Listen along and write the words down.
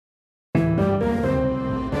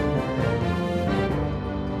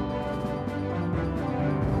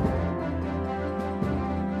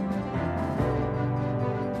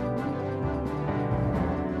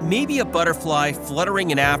Maybe a butterfly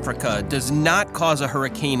fluttering in Africa does not cause a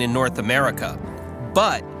hurricane in North America,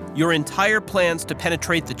 but your entire plans to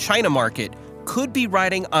penetrate the China market could be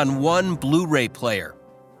riding on one Blu-ray player.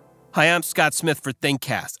 Hi, I'm Scott Smith for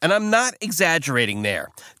ThinkCast, and I'm not exaggerating there.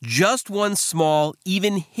 Just one small,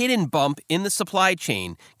 even hidden bump in the supply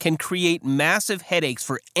chain can create massive headaches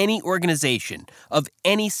for any organization of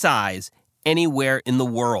any size anywhere in the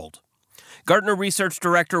world. Gartner Research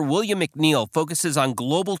Director William McNeil focuses on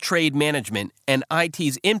global trade management and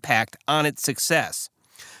IT's impact on its success.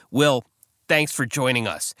 Will, thanks for joining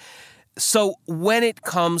us. So when it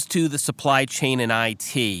comes to the supply chain and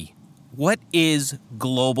IT, what is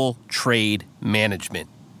global trade management?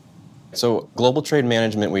 So global trade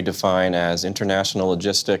management we define as international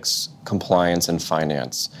logistics, compliance, and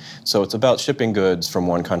finance. So it's about shipping goods from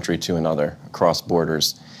one country to another across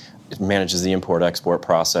borders. It manages the import-export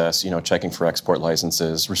process, checking for export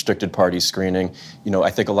licenses, restricted party screening. I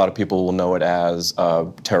think a lot of people will know it as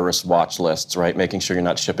terrorist watch lists, right? Making sure you're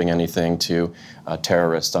not shipping anything to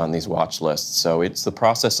terrorists on these watch lists. So it's the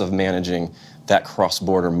process of managing that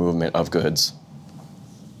cross-border movement of goods.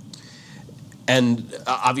 And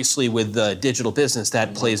obviously with digital business,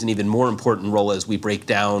 that plays an even more important role as we break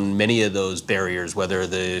down many of those barriers, whether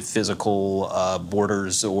the physical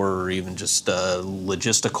borders or even just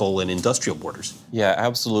logistical and industrial borders. Yeah,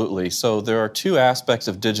 absolutely. So there are two aspects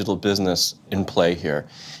of digital business in play here.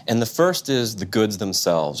 And the first is the goods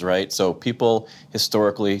themselves, right? So people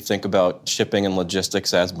historically think about shipping and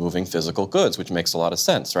logistics as moving physical goods, which makes a lot of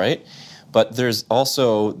sense, right? But there's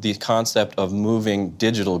also the concept of moving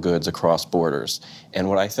digital goods across borders. And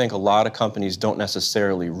what I think a lot of companies don't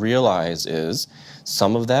necessarily realize is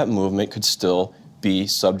some of that movement could still be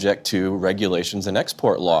subject to regulations and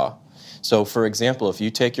export law. So for example, if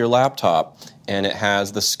you take your laptop and it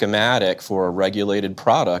has the schematic for a regulated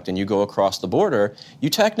product and you go across the border, you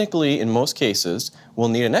technically, in most cases, will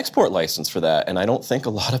need an export license for that. And I don't think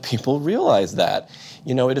a lot of people realize that.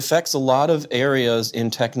 It affects a lot of areas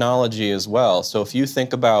in technology as well. So if you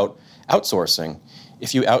think about outsourcing,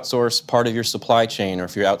 if you outsource part of your supply chain or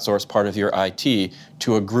if you outsource part of your IT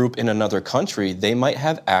to a group in another country, they might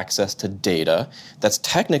have access to data that's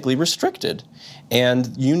technically restricted.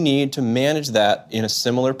 And you need to manage that in a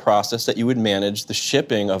similar process that you would manage the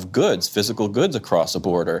shipping of goods, physical goods across a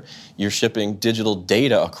border. You're shipping digital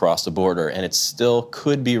data across the border, and it still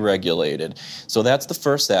could be regulated. So that's the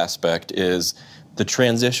first aspect, is the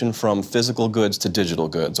transition from physical goods to digital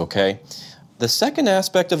goods, okay? The second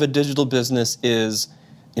aspect of a digital business is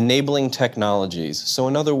enabling technologies. So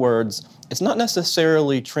in other words, it's not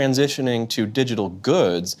necessarily transitioning to digital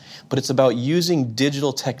goods, but it's about using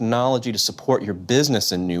digital technology to support your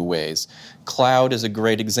business in new ways. Cloud is a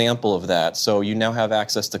great example of that. So you now have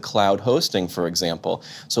access to cloud hosting, for example.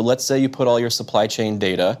 So let's say you put all your supply chain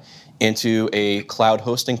data into a cloud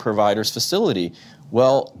hosting provider's facility.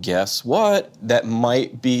 Well, guess what? That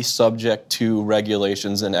might be subject to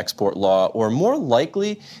regulations and export law, or more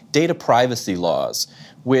likely, data privacy laws,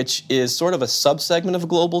 which is sort of a subsegment of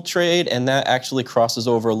global trade, and that actually crosses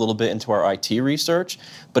over a little bit into our IT research,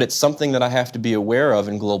 but it's something that I have to be aware of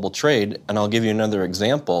in global trade, and I'll give you another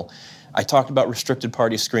example. I talked about restricted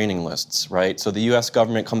party screening lists, right? So the U.S.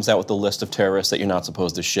 government comes out with a list of terrorists that you're not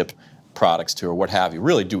supposed to ship products to or what have you,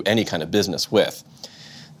 really do any kind of business with.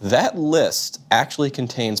 That list actually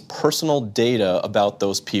contains personal data about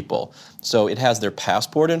those people. So it has their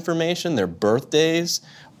passport information, their birthdays,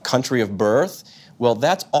 country of birth. Well,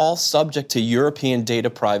 that's all subject to European data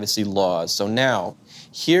privacy laws. So now,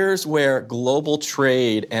 here's where global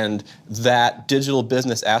trade and that digital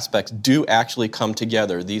business aspects do actually come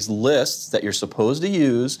together. These lists that you're supposed to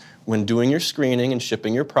use when doing your screening and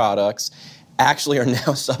shipping your products actually are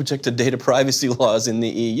now subject to data privacy laws in the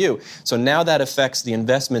EU. So now that affects the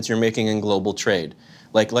investments you're making in global trade.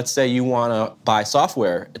 Like, let's say you want to buy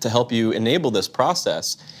software to help you enable this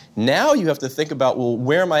process. Now you have to think about, well,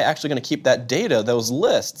 where am I actually going to keep that data, those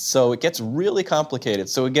lists? So it gets really complicated.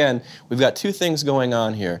 So again, we've got two things going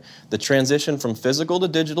on here. The transition from physical to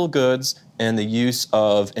digital goods and the use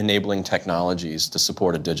of enabling technologies to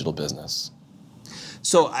support a digital business.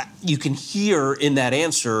 So you can hear in that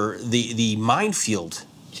answer the minefield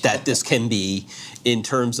that this can be in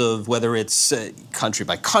terms of whether it's country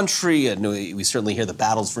by country. And we certainly hear the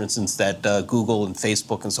battles, for instance, that Google and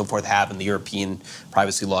Facebook and so forth have in the European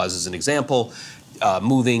privacy laws as an example.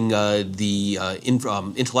 Moving the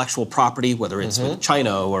intellectual property, whether it's with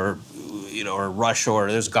China or Russia,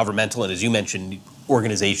 or there's governmental, and as you mentioned,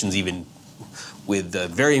 organizations even with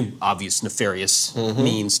very obvious nefarious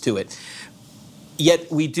means to it.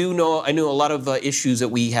 Yet we do know, I know a lot of issues that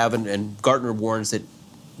we have, and Gartner warns that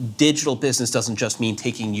digital business doesn't just mean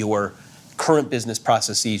taking your current business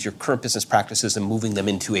processes, your current business practices, and moving them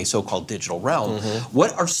into a so-called digital realm.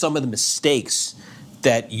 What are some of the mistakes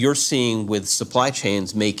that you're seeing with supply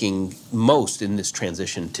chains making most in this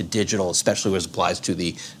transition to digital, especially as it applies to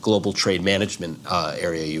the global trade management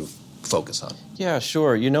area you focus on? Yeah,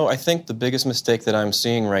 sure. I think the biggest mistake that I'm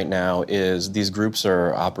seeing right now is these groups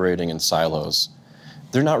are operating in silos.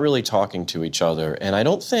 They're not really talking to each other, and I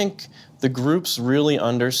don't think the groups really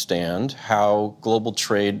understand how global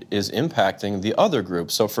trade is impacting the other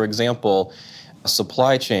groups. So, for example, a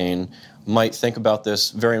supply chain might think about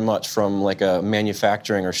this very much from like a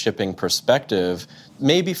manufacturing or shipping perspective,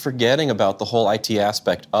 maybe forgetting about the whole IT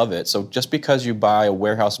aspect of it. So just because you buy a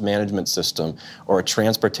warehouse management system or a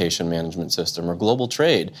transportation management system or global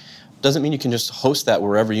trade doesn't mean you can just host that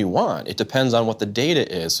wherever you want. It depends on what the data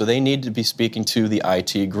is. So they need to be speaking to the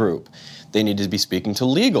IT group. They need to be speaking to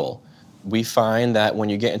legal. We find that when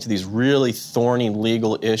you get into these really thorny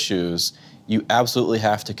legal issues, you absolutely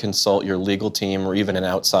have to consult your legal team or even an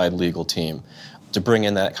outside legal team to bring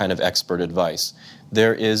in that kind of expert advice.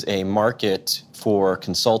 There is a market for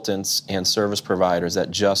consultants and service providers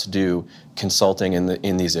that just do consulting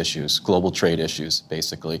in these issues, global trade issues,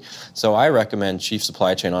 basically. So I recommend chief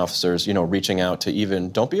supply chain officers, reaching out to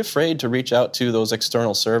don't be afraid to reach out to those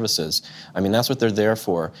external services. I mean, that's what they're there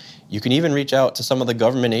for. You can even reach out to some of the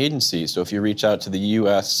government agencies. So if you reach out to the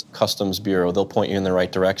U.S. Customs Bureau, they'll point you in the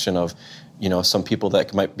right direction of some people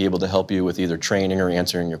that might be able to help you with either training or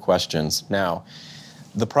answering your questions. Now,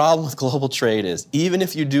 the problem with global trade is even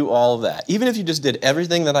if you do all of that, even if you just did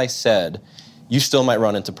everything that I said, you still might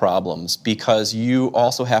run into problems because you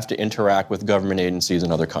also have to interact with government agencies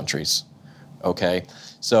in other countries. Okay?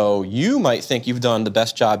 So you might think you've done the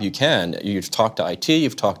best job you can. You've talked to IT,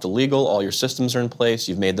 you've talked to legal, all your systems are in place,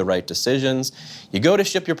 you've made the right decisions. You go to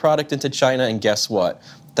ship your product into China, and guess what?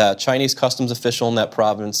 The Chinese customs official in that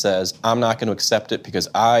province says, I'm not going to accept it because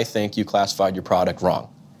I think you classified your product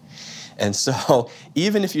wrong. And so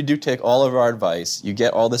even if you do take all of our advice, you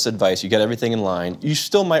get all this advice, you get everything in line, you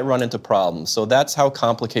still might run into problems. So that's how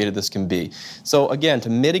complicated this can be. So again,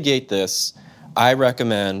 to mitigate this, I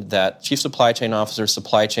recommend that chief supply chain officers,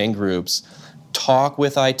 supply chain groups, talk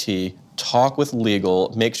with IT, talk with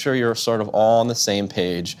legal, make sure you're sort of all on the same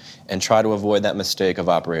page, and try to avoid that mistake of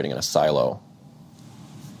operating in a silo.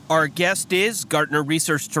 Our guest is Gartner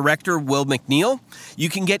Research Director Will McNeil. You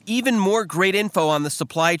can get even more great info on the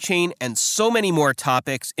supply chain and so many more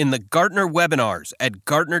topics in the Gartner webinars at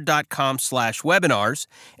gartner.com/webinars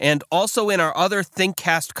and also in our other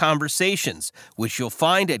ThinkCast conversations, which you'll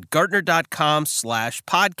find at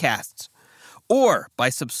gartner.com/podcasts or by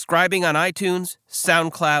subscribing on iTunes,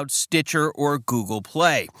 SoundCloud, Stitcher, or Google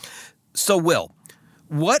Play. So, Will,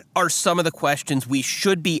 what are some of the questions we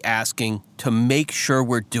should be asking to make sure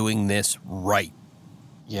we're doing this right?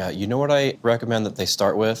 Yeah, you know what I recommend that they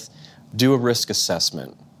start with? Do a risk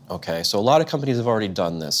assessment. Okay, so a lot of companies have already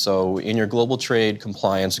done this. So in your global trade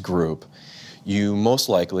compliance group, you most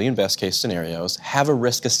likely, in best case scenarios, have a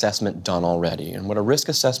risk assessment done already. And what a risk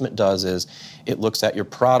assessment does is it looks at your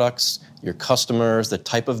products, your customers, the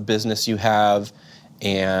type of business you have,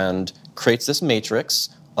 and creates this matrix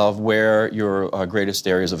of where your greatest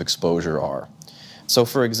areas of exposure are. So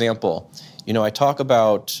for example, I talk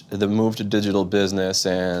about the move to digital business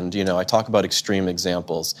and, I talk about extreme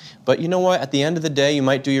examples. But you know what? At the end of the day, you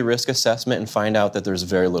might do your risk assessment and find out that there's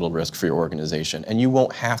very little risk for your organization. And you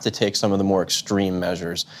won't have to take some of the more extreme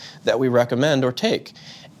measures that we recommend or take.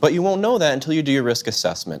 But you won't know that until you do your risk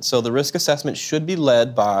assessment. So the risk assessment should be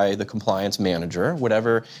led by the compliance manager,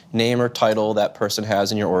 whatever name or title that person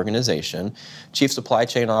has in your organization. Chief Supply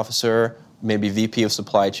Chain Officer, maybe VP of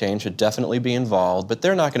Supply Chain should definitely be involved, but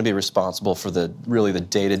they're not going to be responsible for the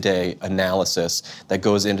day-to-day analysis that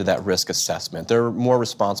goes into that risk assessment. They're more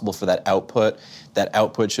responsible for that output. That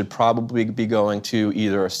output should probably be going to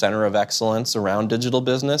either a center of excellence around digital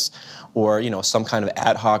business or, some kind of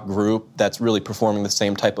ad hoc group that's really performing the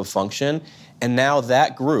same type of function. And now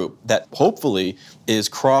that group that hopefully is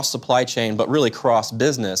cross-supply chain but really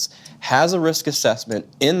cross-business has a risk assessment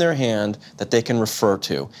in their hand that they can refer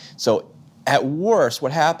to. So at worst,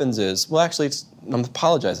 what happens is,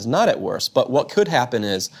 it's not at worst, but what could happen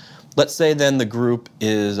is, let's say then the group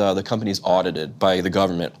is, the company's audited by the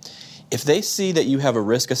government. If they see that you have a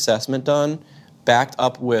risk assessment done, backed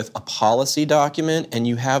up with a policy document, and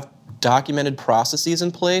you have documented processes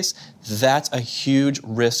in place, that's a huge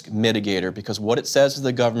risk mitigator, because what it says to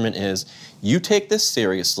the government is, you take this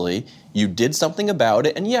seriously, you did something about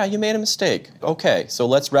it, and yeah, you made a mistake. Okay, so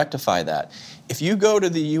let's rectify that. If you go to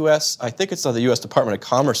the U.S., I think it's on the U.S. Department of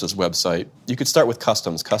Commerce's website, you could start with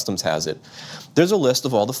Customs. Customs has it. There's a list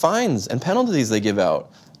of all the fines and penalties they give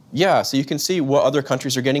out. Yeah, so you can see what other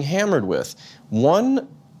countries are getting hammered with. One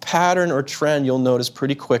pattern or trend you'll notice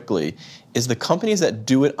pretty quickly is the companies that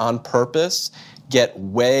do it on purpose get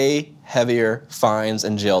way heavier fines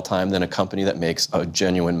and jail time than a company that makes a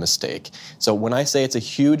genuine mistake. So when I say it's a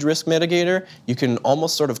huge risk mitigator, you can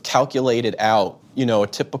almost sort of calculate it out. You know, a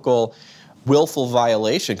typical willful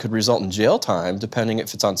violation could result in jail time, depending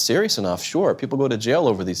if it's on serious enough. Sure, people go to jail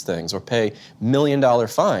over these things or pay $1 million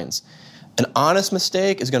fines. An honest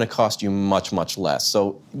mistake is going to cost you much, much less.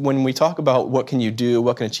 So when we talk about what can you do,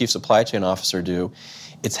 what can a chief supply chain officer do,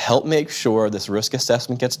 it's help make sure this risk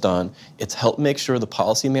assessment gets done. It's help make sure the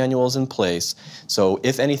policy manual is in place. So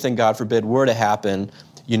if anything, God forbid, were to happen,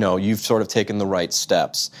 you know, you've sort of taken the right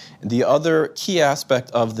steps. The other key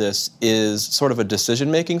aspect of this is sort of a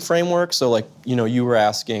decision-making framework. So like, you know, you were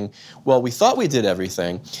asking, well, we thought we did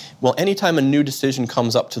everything. Well, anytime a new decision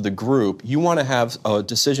comes up to the group, you want to have a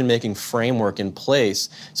decision-making framework in place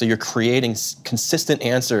so you're creating consistent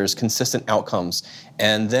answers, consistent outcomes,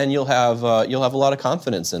 and then you'll have a lot of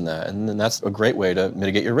confidence in that, and then that's a great way to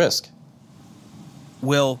mitigate your risk.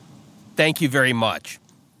 Will, thank you very much.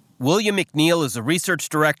 William McNeil is a research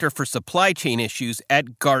director for supply chain issues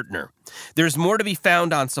at Gartner. There's more to be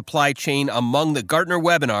found on supply chain among the Gartner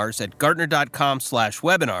webinars at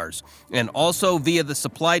gartner.com/webinars and also via the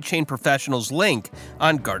Supply Chain Professionals link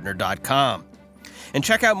on gartner.com. And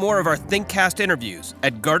check out more of our ThinkCast interviews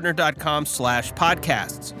at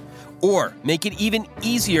gartner.com/podcasts. Or make it even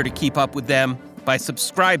easier to keep up with them by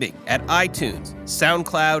subscribing at iTunes,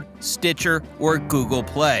 SoundCloud, Stitcher, or Google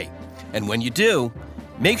Play. And when you do,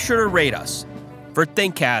 make sure to rate us. For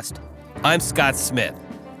ThinkCast, I'm Scott Smith.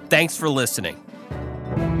 Thanks for listening.